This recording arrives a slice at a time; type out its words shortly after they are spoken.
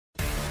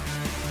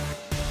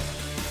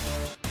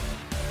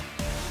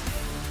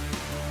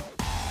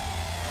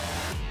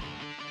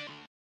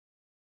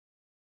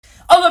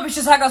Hello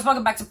bitches, hi guys,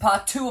 welcome back to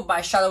part 2 of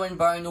my Shadow and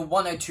Bone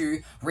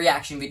 102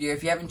 reaction video.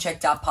 If you haven't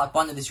checked out part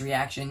 1 of this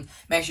reaction,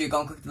 make sure you go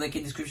and click the link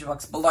in the description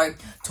box below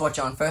to watch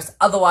it on first.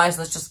 Otherwise,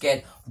 let's just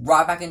get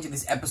right back into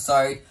this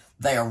episode.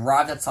 They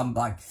arrived at some,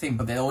 thing,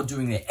 but they're all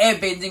doing their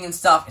airbending and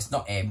stuff. It's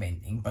not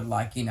airbending,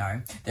 but, you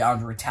know, they're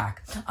under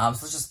attack. So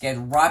let's just get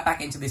right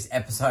back into this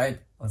episode.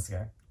 Let's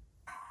go.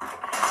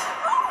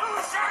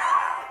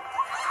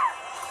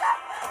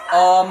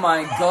 Oh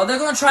my god, they're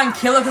gonna try and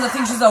kill her because I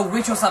think she's a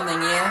witch or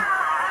something, yeah?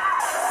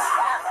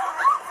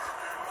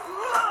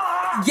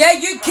 Yeah,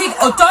 you kick.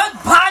 Oh, don't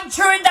punch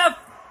her in the.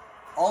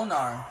 Oh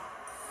no.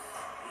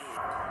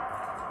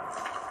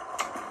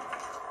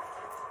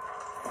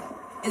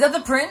 Is that the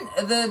print?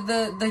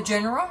 The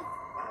general?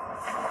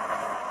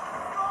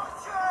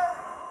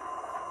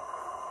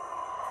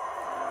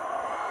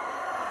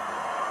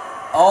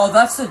 Oh,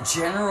 that's the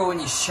general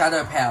and his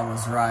shadow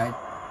powers, right?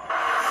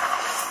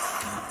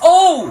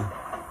 Oh!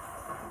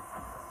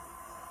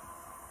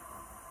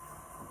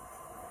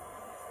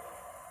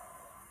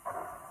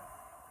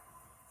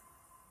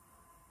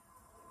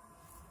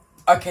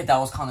 Okay, that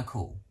was kind of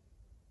cool.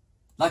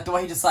 Like the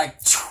way he just like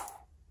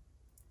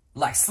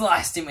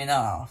sliced him in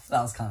half.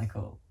 That was kind of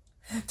cool.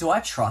 Do I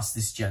trust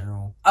this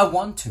general? I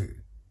want to.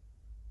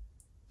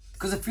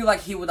 Because I feel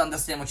like he would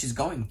understand what she's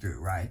going through,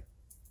 right?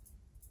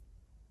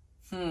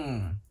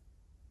 I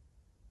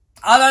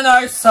don't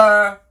know,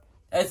 sir.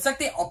 It's like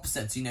the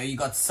opposites, you know? You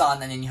got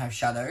sun and then you have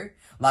shadow.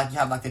 Like, you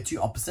have like the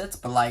two opposites,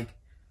 but like...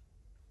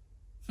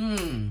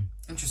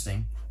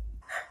 interesting.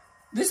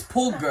 This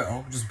poor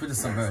girl just put a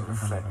subvert in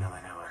front of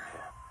her.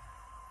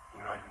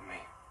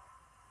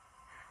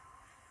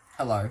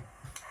 Hello. I'm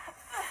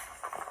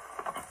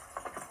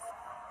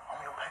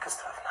your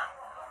Peckerstove now.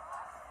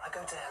 I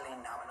go to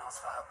Alina now and ask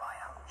for her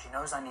buyout. She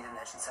knows I need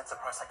Inej and sets a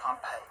price I can't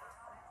pay.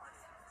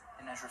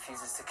 Inej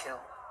refuses to kill.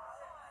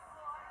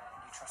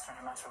 Can you trust her in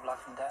a matter of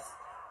life and death?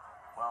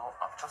 Well,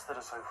 I've trusted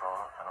her so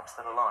far, and I'm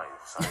still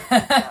alive, so...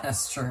 Yeah.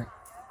 That's true.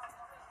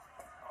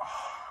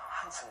 Oh,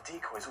 handsome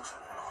decoy's also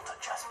not a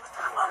Jasper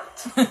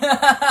talent.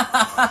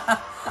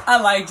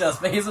 I like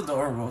Jasper, he's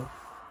adorable.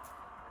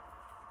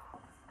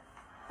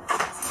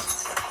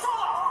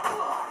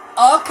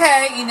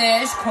 Okay,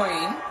 Inej,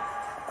 queen.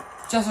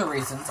 Just for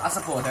reasons. I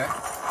support her.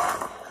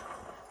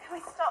 Can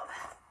we stop?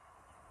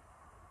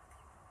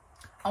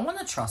 I want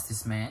to trust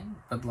this man,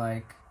 but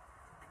Drusilla.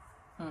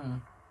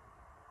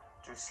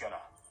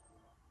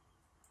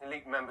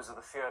 Elite members of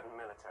the Fjordan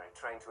military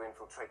trained to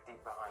infiltrate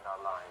deep behind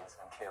our lines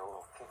and kill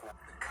or kidnap.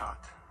 The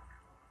cut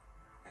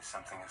is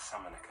something a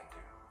summoner can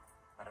do,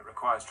 but it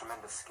requires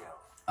tremendous skill.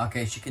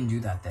 Okay, she can do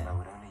that then. I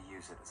would only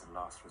use it as a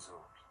last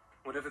resort.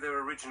 Whatever their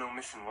original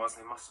mission was,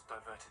 they must have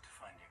diverted to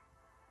find you.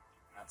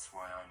 That's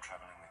why I'm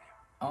traveling with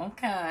you.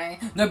 Okay.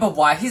 No, but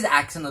why? He's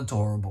acting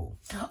adorable.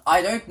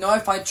 I don't know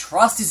if I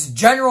trust this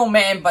general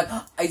man, but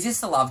is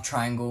this a love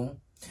triangle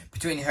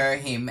between her,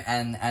 him,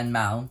 and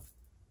Mal?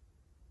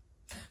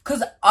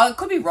 Because I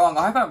could be wrong.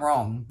 I hope I'm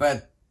wrong,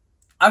 but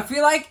I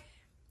feel like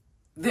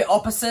the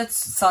opposites,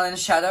 sun and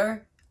shadow,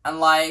 and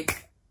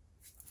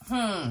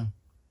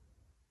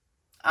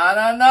I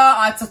don't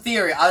know. It's a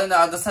theory. I don't know.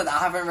 As I said, I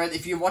haven't read.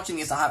 If you're watching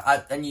this,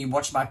 and you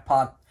watched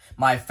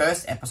my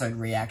first episode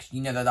reaction,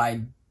 you know that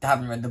I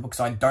haven't read the book,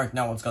 so I don't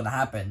know what's gonna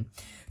happen.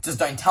 Just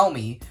don't tell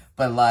me.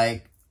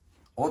 But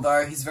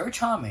although he's very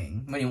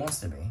charming when he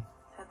wants to be.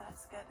 So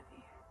that's scared of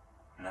you.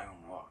 No,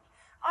 what?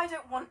 I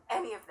don't want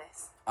any of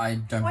this. I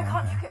don't. Why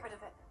can't her. you get rid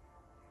of it?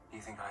 You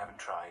think I haven't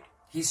tried?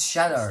 He's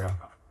shadow.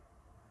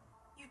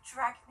 You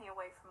dragged me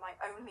away from my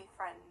only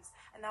friends,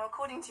 and now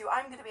according to you,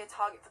 I'm going to be a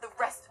target for the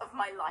rest of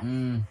my life.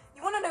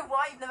 You want to know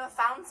why you've never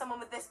found someone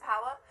with this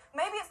power?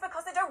 Maybe it's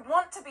because they don't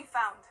want to be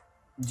found.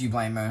 Do you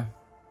blame her?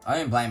 I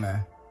don't blame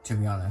her, to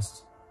be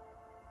honest.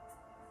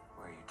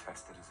 Were you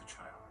tested as a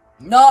child?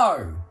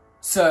 No,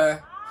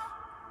 sir.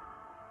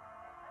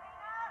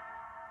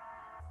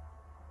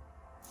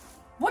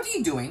 What are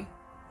you doing?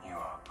 You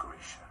are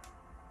Grisha.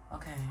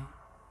 Okay.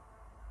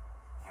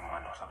 You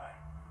are not alone.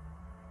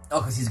 Oh,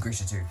 because he's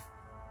Grisha too.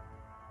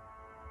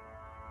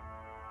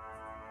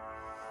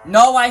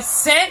 No, I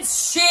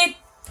sense shit.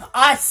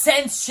 I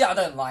sense shit. I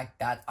don't like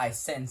that. I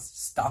sense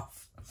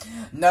stuff.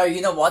 No,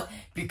 you know what?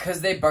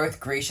 Because they're both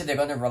Grisha, they're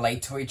going to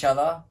relate to each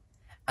other.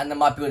 And there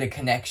might build a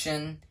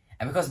connection.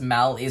 And because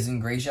Mal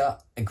isn't Grisha,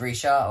 I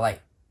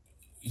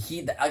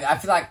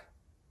feel like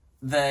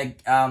the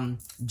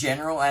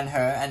general and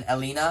her and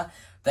Alina,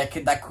 that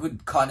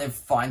could kind of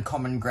find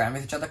common ground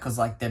with each other. Because,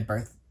 they're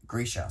both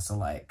Grisha. So,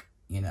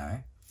 you know.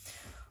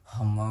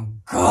 Oh my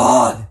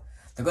god!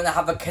 They're gonna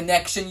have a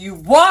connection, you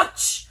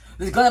watch!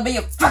 There's gonna be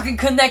a fucking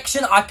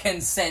connection, I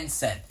can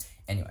sense it.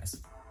 Anyways.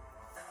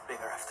 Bigger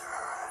after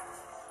her.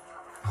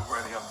 Where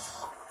are the others?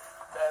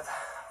 Dead,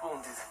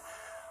 wounded,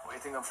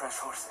 waiting on fresh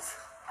horses.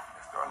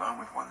 They're alone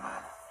with one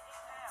man.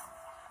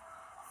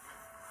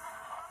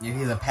 Yeah,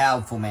 he's a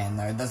powerful man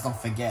though, let's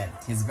not forget.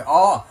 Is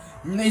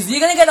he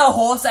gonna get a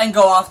horse and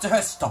go after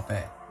her? Stop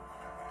it.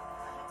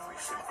 We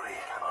simply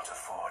cannot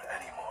afford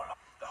any more.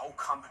 The whole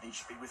company and each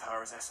should be with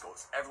her as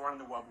escorts. Everyone in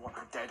the world want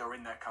her dead or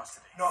in their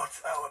custody. Not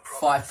our problem.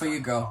 Fight for you,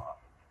 girl.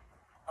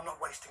 I'm not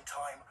wasting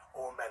time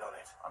or men on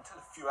it. Until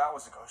a few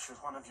hours ago, she was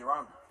one of your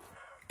own.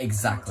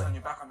 Exactly. You turn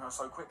your back on her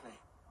so quickly.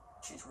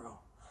 She's real.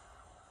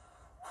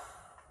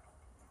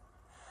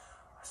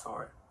 I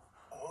saw it.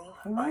 All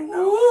I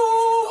know is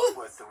she's not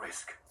worth the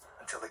risk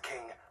until the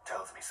king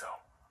tells me so.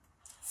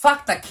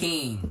 Fuck the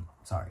king.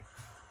 Sorry.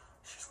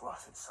 She's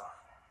worth it, son.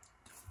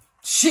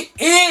 She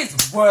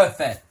is worth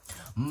it.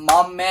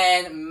 My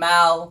man,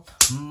 Mal,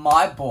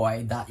 my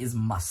boy, that is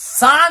my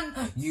son.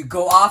 You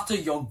go after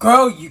your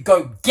girl, you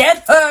go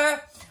get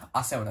her.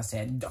 I said what I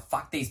said.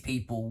 Fuck these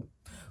people.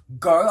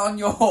 Go on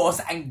your horse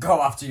and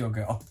go after your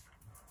girl.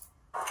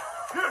 You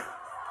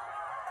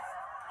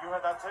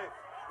heard that too?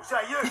 Was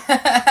that you?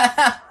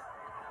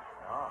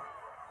 No.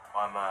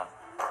 I'm,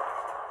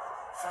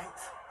 Saint.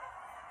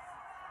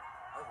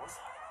 Where was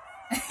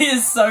I? He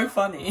is so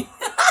funny.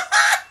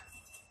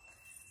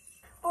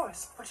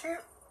 Boris, but you...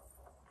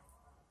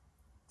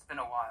 It's been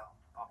a while,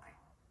 Poppy.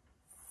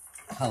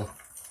 Oh.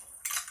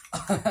 I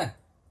see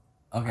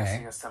Okay.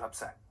 you're still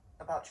upset.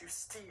 About you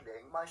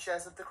stealing my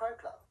shares of the Crow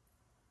Club.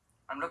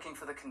 I'm looking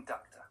for the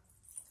conductor.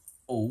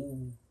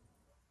 Oh.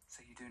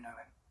 So you do know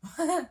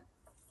him.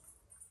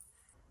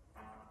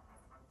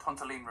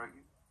 Tontaline wrote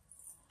you.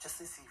 Just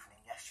this evening,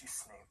 yes, you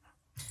snoop.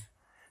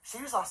 She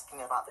was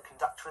asking about the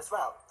conductor as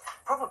well.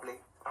 Probably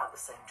about the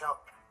same job.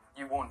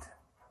 You warned him.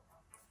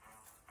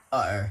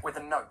 Uh-oh. With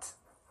a note.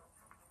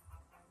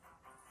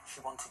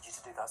 She wanted you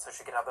to do that so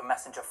she could have the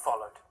messenger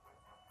followed.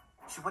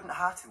 She wouldn't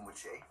hurt him, would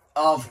she?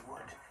 Of She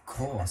would.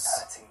 course.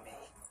 And hurting me.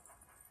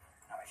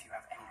 Now, if you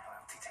have any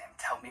loyalty to him,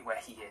 tell me where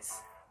he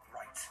is.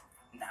 Right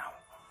now.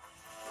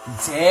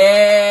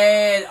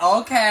 Dead.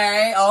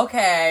 Okay,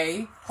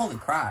 okay. Holy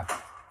crap.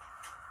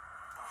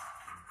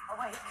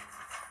 Awake.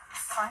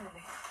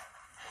 Finally.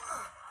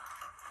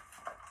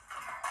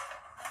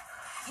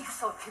 You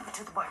thought people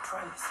to the white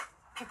robes.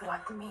 People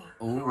like me.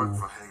 Ooh.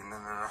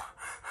 no.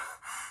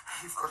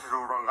 You've got it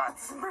all wrong. I'm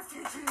some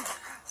refugees.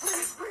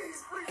 Please.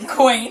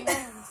 Queen.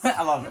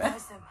 I love You it.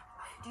 knows them.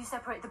 Do you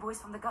separate the boys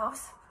from the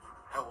girls?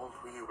 How old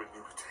were you when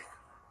you were taken?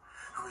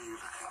 Who were you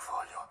looking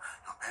for? Your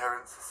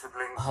parents,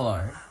 siblings?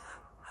 Hello.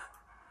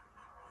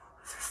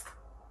 Sister.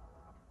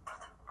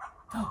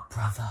 Oh,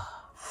 brother.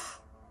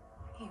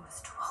 He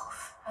was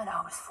 12, and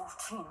I was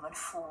 14 when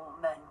 4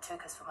 men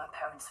took us from my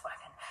parents'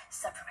 wagon,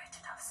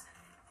 separated us.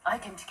 I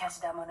came to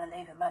Rotterdam on a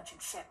labour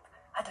merchant ship.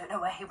 I don't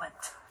know where he went.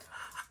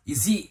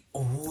 Is he?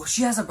 Oh,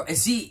 she has a.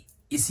 Is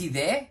he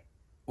there,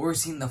 or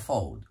is he in the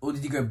fold, or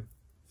did he go?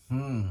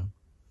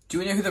 Do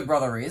we know who the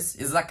brother is?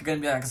 Is that going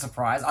to be like a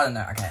surprise? I don't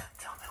know. Okay.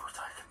 Tell me what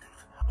I can do.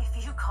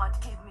 If you can't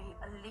give me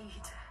a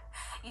lead,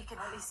 you can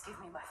at least give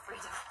me my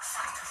freedom.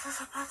 Saint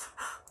Elizabeth.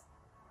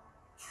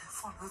 You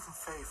follow the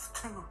faith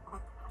too.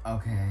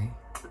 Okay.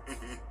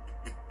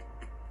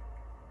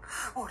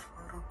 What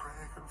about a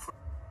prayer for?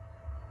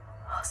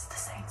 Ask the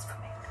saints for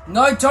me.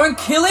 No, don't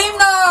kill him.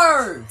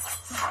 No.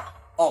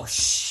 Oh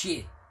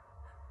shit.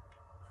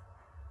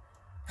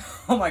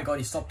 Oh my god,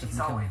 he stopped it He's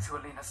from our killing way him. to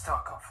Alina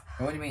Starkov.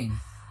 What do you mean?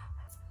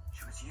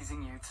 She was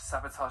using you to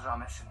sabotage our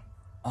mission.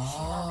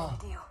 Oh.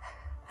 Made a deal.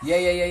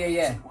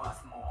 Yeah. Isn't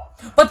worth more.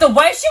 But the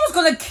way she was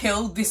gonna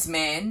kill this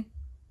man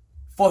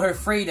for her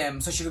freedom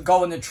so she could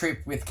go on the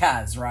trip with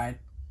Kaz, right?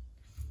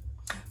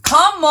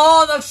 Come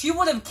on, like she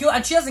would have killed,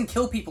 and she doesn't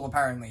kill people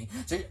apparently,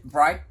 so,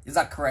 right? Is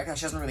that correct? Like,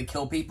 she doesn't really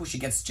kill people. She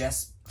gets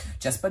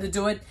Jesper to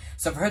do it.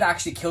 So for her to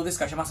actually kill this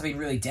guy, she must have been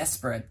really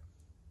desperate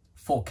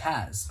for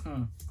Kaz.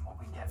 What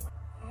we get.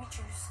 You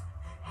choose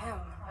him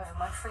over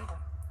my freedom.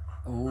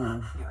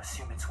 Ooh, You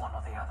assume it's one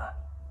or the other.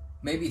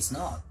 maybe it's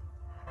not.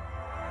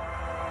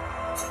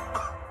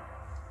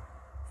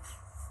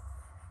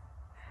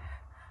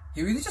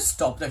 He really just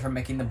stopped her from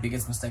making the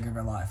biggest mistake of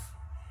her life.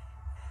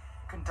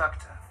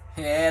 Conductor,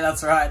 Yeah,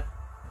 that's right.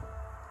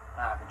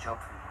 I have a job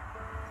for you.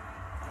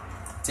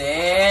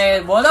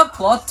 Damn, what a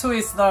plot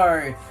twist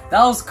though.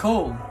 That was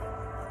cool.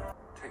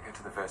 Take her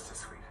to the Vesta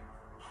suite.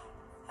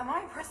 Am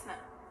I a prisoner?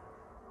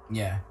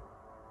 Yeah.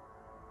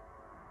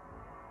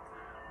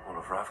 All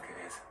of Ravka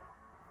is.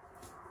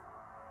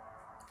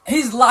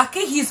 He's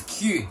lucky he's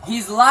cute.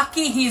 He's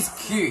lucky he's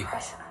cute.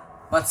 Pressure.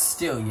 But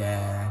still,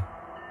 yeah.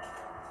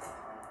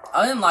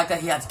 I didn't like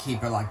that he had to keep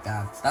her like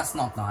that. That's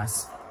not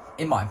nice.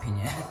 In my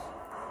opinion.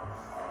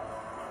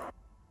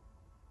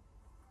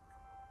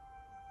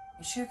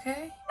 Is she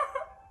okay?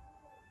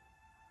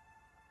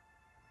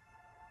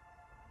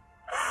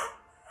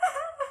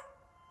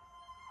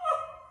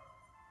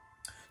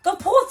 The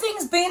poor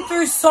thing's been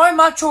through so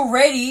much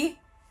already.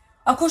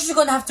 Of course she's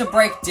gonna have to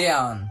break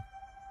down.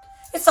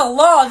 It's a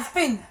lot. It's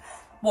been,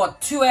 what,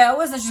 2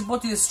 hours? And she's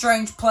brought to this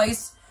strange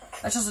place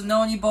that she doesn't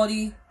know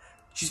anybody.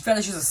 She's found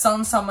that she's a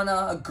sun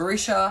summoner, a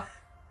Grisha.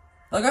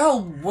 Like, her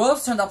whole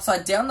world's turned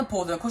upside down, the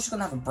poor thing. Of course she's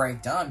gonna have a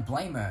breakdown. I don't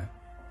blame her.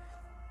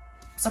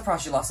 I'm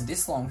surprised she lasted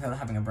this long without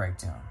having a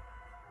breakdown.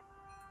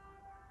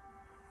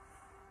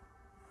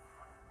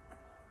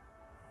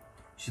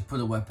 She put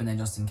a weapon there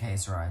just in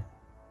case, right?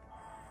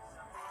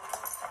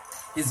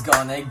 He's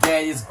gonna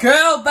get his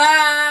girl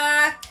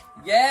back!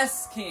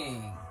 Yes,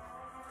 King.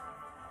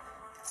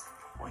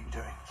 What are you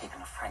doing?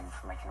 Keeping a friend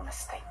from making a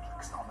mistake.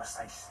 It's not a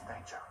mistake, she's in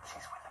danger.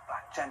 She's with the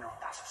Black General.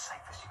 That's as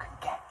safe as you can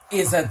get.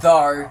 Is it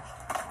though?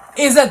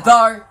 Is it though?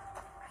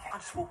 I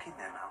just walk in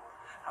there now.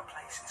 Our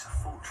place is a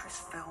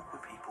fortress filled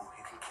with people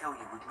who can kill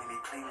you with merely a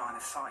clean line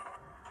of sight.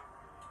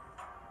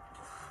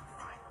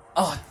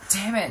 Oh,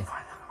 damn it.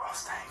 Fine, I'll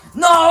stay.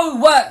 No!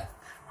 What?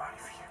 Only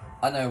for you.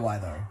 I know why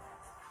though.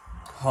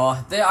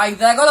 Oh, they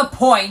got a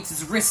point.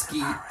 It's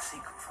risky. A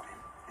secret from him.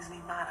 Isn't he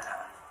mad at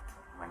her?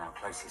 When our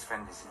closest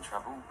friend is in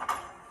trouble,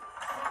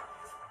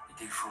 you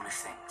do foolish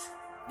things.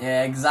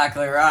 Yeah,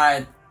 exactly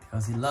right.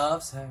 Because he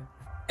loves her.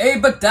 Hey,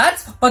 but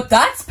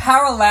that's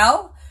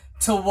parallel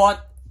to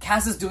what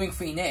Kaz is doing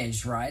for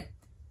Inej, right?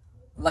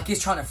 Like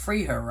he's trying to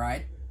free her,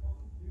 right?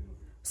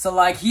 So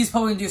like he's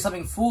probably gonna do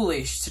something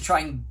foolish to try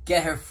and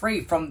get her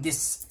free from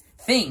this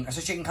thing, so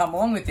she can come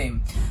along with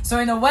him. So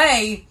in a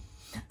way,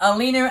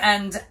 Alina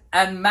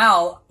and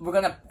Mal, we're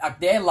gonna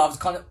their love's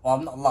kind of, well,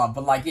 not love,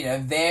 but like, you know,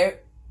 their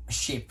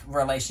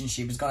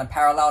relationship is gonna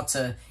parallel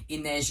to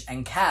Inej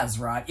and Kaz,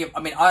 right? I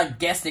mean, I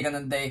guess I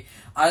don't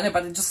know,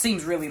 but it just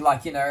seems really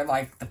like, you know,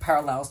 like the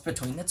parallels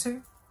between the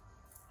two.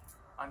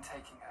 I'm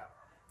taking her.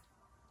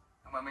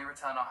 And when we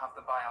return, I'll have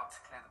the buyout to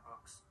clear the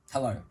books.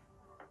 Hello.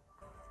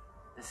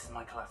 This is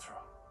my collateral.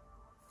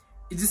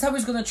 Is this how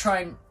he's gonna try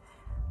and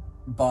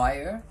buy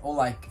her? Or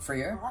like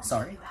free her?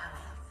 Sorry.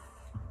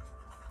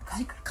 Because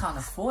he can't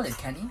afford it,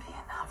 can he? Be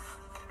enough.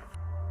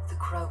 The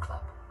Crow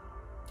Club.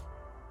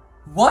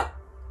 What?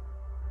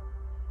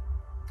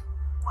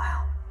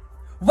 Wow.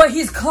 Wait,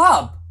 his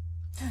club!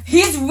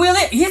 He's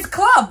willing, his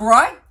club,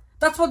 right?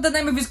 That's what the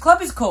name of his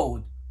club is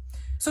called.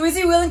 So is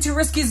he willing to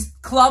risk his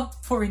club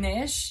for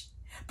Inej?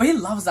 But he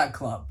loves that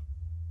club.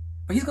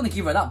 But he's gonna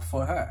give it up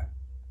for her.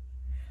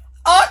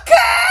 Okay!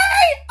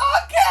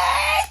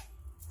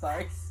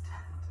 Sorry.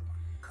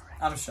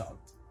 Correct. I'm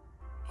shocked.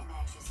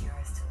 Inej is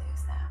yours to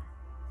lose now.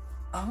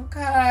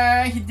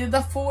 Okay, he did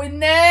that for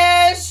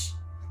Inej!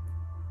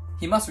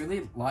 He must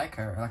really like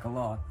her, like a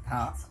lot,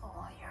 huh? It's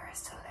all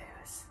yours to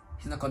lose.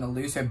 He's not gonna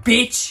lose her,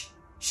 bitch!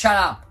 Shut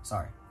up!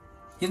 Sorry.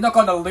 He's not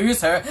gonna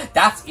lose her.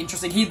 That's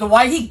interesting. The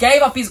way he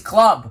gave up his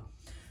club.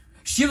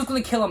 She was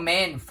gonna kill a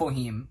man for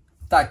him.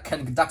 That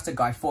conductor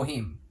guy for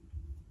him.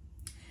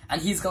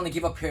 And he's gonna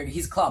give up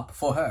his club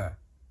for her.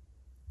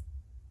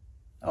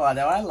 Why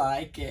do I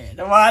like it?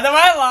 Why do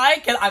I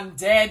like it? I'm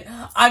dead.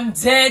 I'm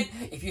dead.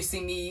 If you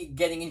see me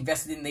getting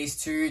invested in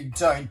these two,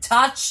 don't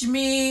touch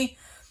me.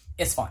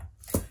 It's fine.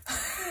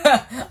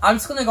 I'm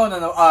just gonna go on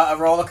a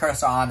roller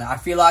coaster, Anna. I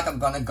feel like I'm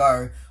gonna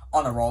go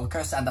on a roller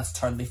coaster, and that's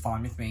totally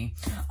fine with me.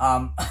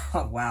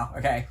 Wow,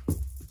 okay.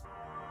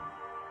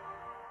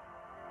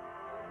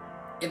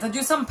 If they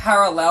do some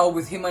parallel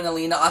with him and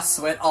Alina, I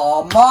swear,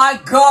 oh my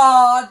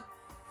god!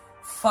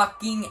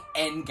 Fucking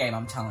endgame,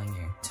 I'm telling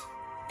you.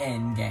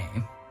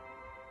 Endgame.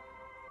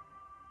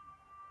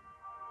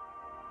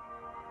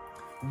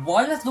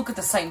 Why do they look at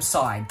the same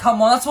side?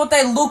 Come on, that's what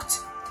they looked.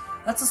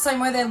 That's the same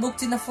way they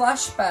looked in the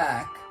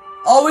flashback.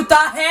 Oh, with the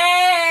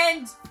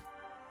hand!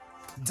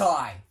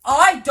 Die.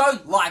 I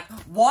don't like,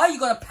 why you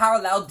gotta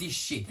parallel this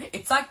shit?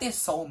 It's like they're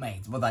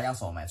soulmates. Well, they are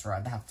soulmates,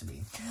 right? They have to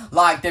be.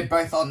 Like, they're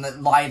both on the,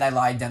 they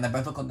lied down. They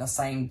both look on the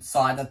same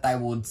side that they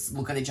would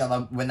look at each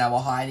other when they were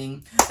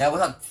hiding. They were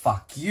like,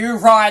 fuck you,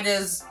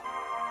 writers.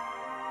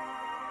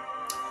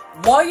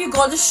 Why you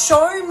gotta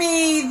show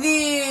me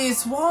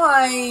this?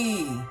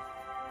 Why?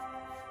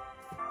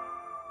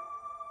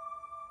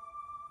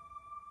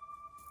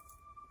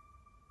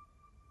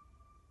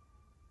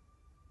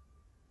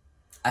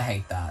 I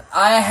hate that.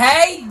 I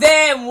hate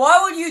them!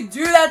 Why would you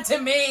do that to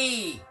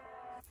me?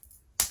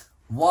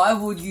 Why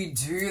would you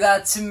do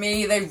that to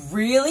me? They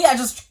really are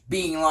just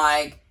being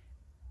like...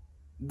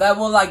 They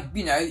were like,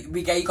 you know,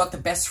 you got the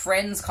best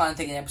friends kind of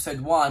thing in episode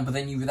 1, but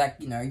then you like,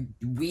 you know,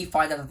 we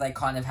find out that they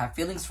kind of have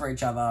feelings for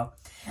each other.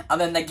 And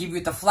then they give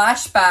you the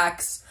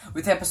flashbacks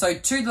with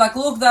episode 2. Like,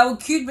 look, they were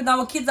cute, but they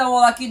were kids. They were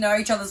like, you know,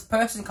 each other's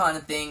person kind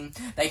of thing.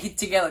 They hit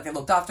together, like, they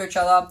looked after each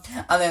other.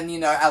 And then, you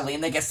know,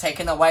 Alina gets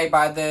taken away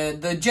by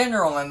the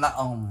general. And like,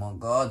 oh my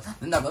god.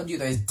 They're not gonna do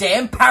those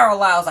damn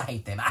parallels. I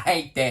hate them. I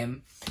hate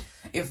them.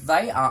 If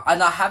they are,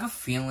 and I have a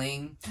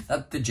feeling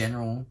that the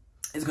general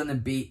is gonna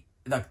be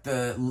like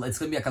it's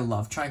gonna be like a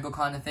love triangle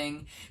kind of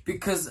thing,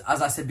 because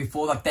as I said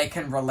before, like they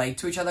can relate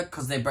to each other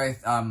because they're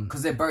both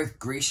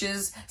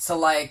Grecias, so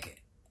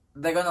like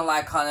they're gonna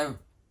like kind of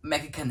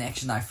make a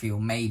connection. I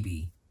feel,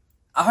 maybe,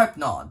 I hope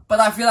not,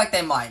 but I feel like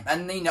they might.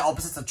 And you know,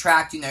 opposites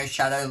attract, you know,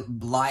 shadow,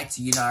 light,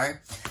 you know,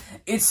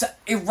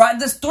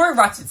 the story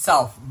writes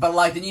itself. But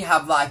like then you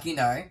have like, you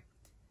know,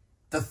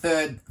 the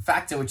third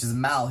factor, which is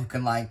Mal, who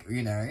can like,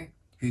 you know,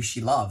 who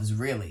she loves,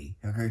 really.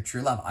 Her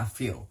true love, I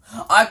feel.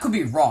 I could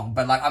be wrong,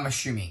 but, like, I'm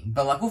assuming.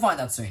 But, like, we'll find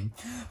out soon.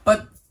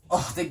 But,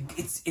 oh,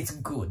 it's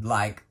good,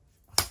 like...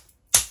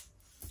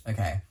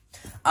 Okay.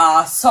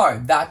 So,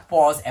 that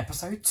was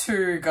episode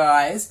 2,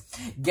 guys.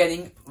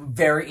 Getting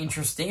very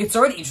interesting. It's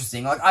already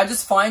interesting. Like, I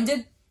just find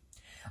it...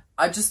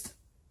 I just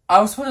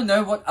want to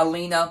know what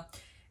Alina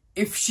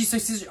if she's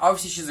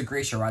obviously she's a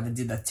Grisha, right? They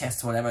did the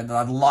test or whatever.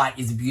 The light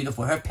is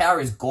beautiful. Her power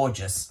is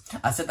gorgeous.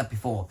 I said that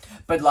before.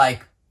 But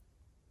like,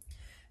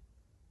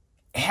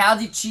 how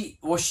did she?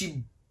 Was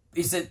she?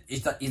 Is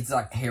it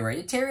like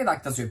hereditary?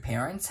 Like, does her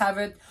parents have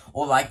it,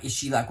 or like is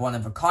she like one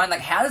of a kind?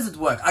 Like, how does it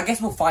work? I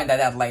guess we'll find that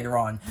out later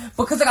on.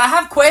 Because like I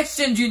have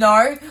questions, you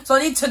know, so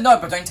I need to know.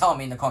 But don't tell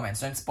me in the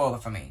comments. Don't spoil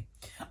it for me.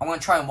 I'm gonna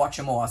try and watch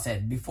them all. I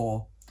said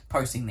before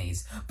posting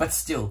these, but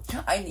still,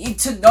 I need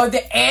to know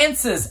the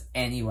answers.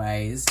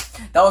 Anyways,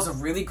 that was a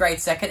really great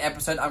second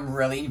episode. I'm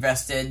really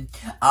invested.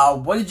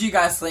 What did you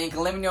guys think?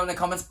 Let me know in the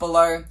comments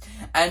below.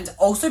 And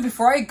also,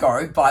 before I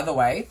go, by the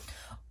way,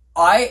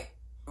 I'm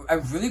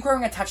really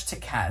growing attached to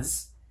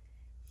Kaz,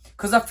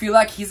 because I feel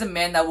like he's a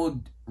man that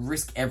will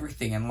risk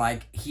everything, and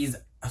like his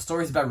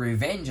stories about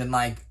revenge, and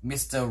like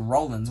Mr.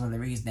 Rollins,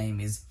 whatever his name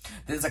is,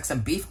 there's like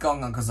some beef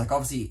going on, because like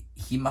obviously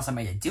he must have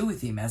made a deal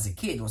with him as a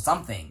kid or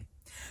something.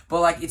 But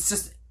like, it's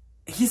just,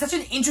 he's such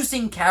an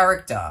interesting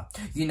character,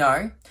 you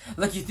know?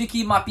 Like, you think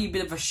he might be a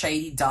bit of a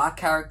shady, dark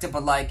character,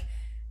 but like,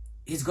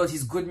 he's got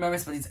his good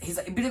moments, but he's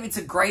a bit of, it's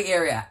a grey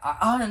area.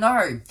 I don't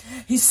know.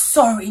 He's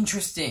so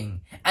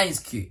interesting. And he's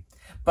cute.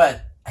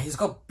 But he's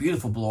got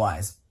beautiful blue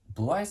eyes.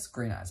 Blue eyes?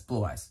 Green eyes.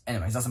 Blue eyes.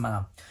 Anyways, doesn't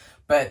matter.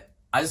 But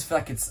I just feel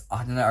like it's,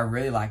 I don't know, I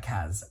really like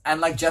Kaz.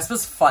 And like,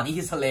 Jasper's funny,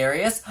 he's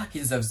hilarious. He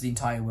deserves the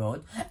entire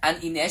world.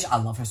 And Inej,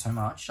 I love her so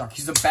much. Like,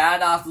 she's a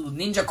badass little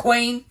ninja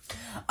queen.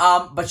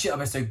 But she,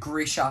 so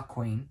Grisha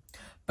queen.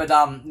 But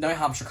no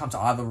harm should come to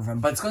either of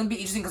them. But it's going to be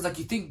interesting because like,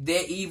 you think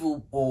they're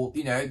evil or,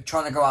 you know,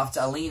 trying to go after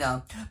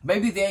Alina.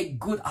 Maybe they're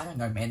good. I don't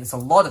know, man. There's a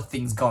lot of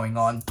things going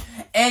on.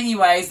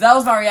 Anyways, that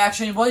was my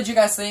reaction. What did you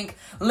guys think?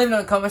 Leave it in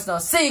the comments and I'll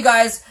see you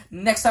guys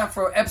next time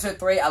for episode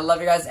 3. I love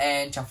you guys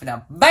and ciao for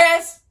now. Bye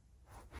guys!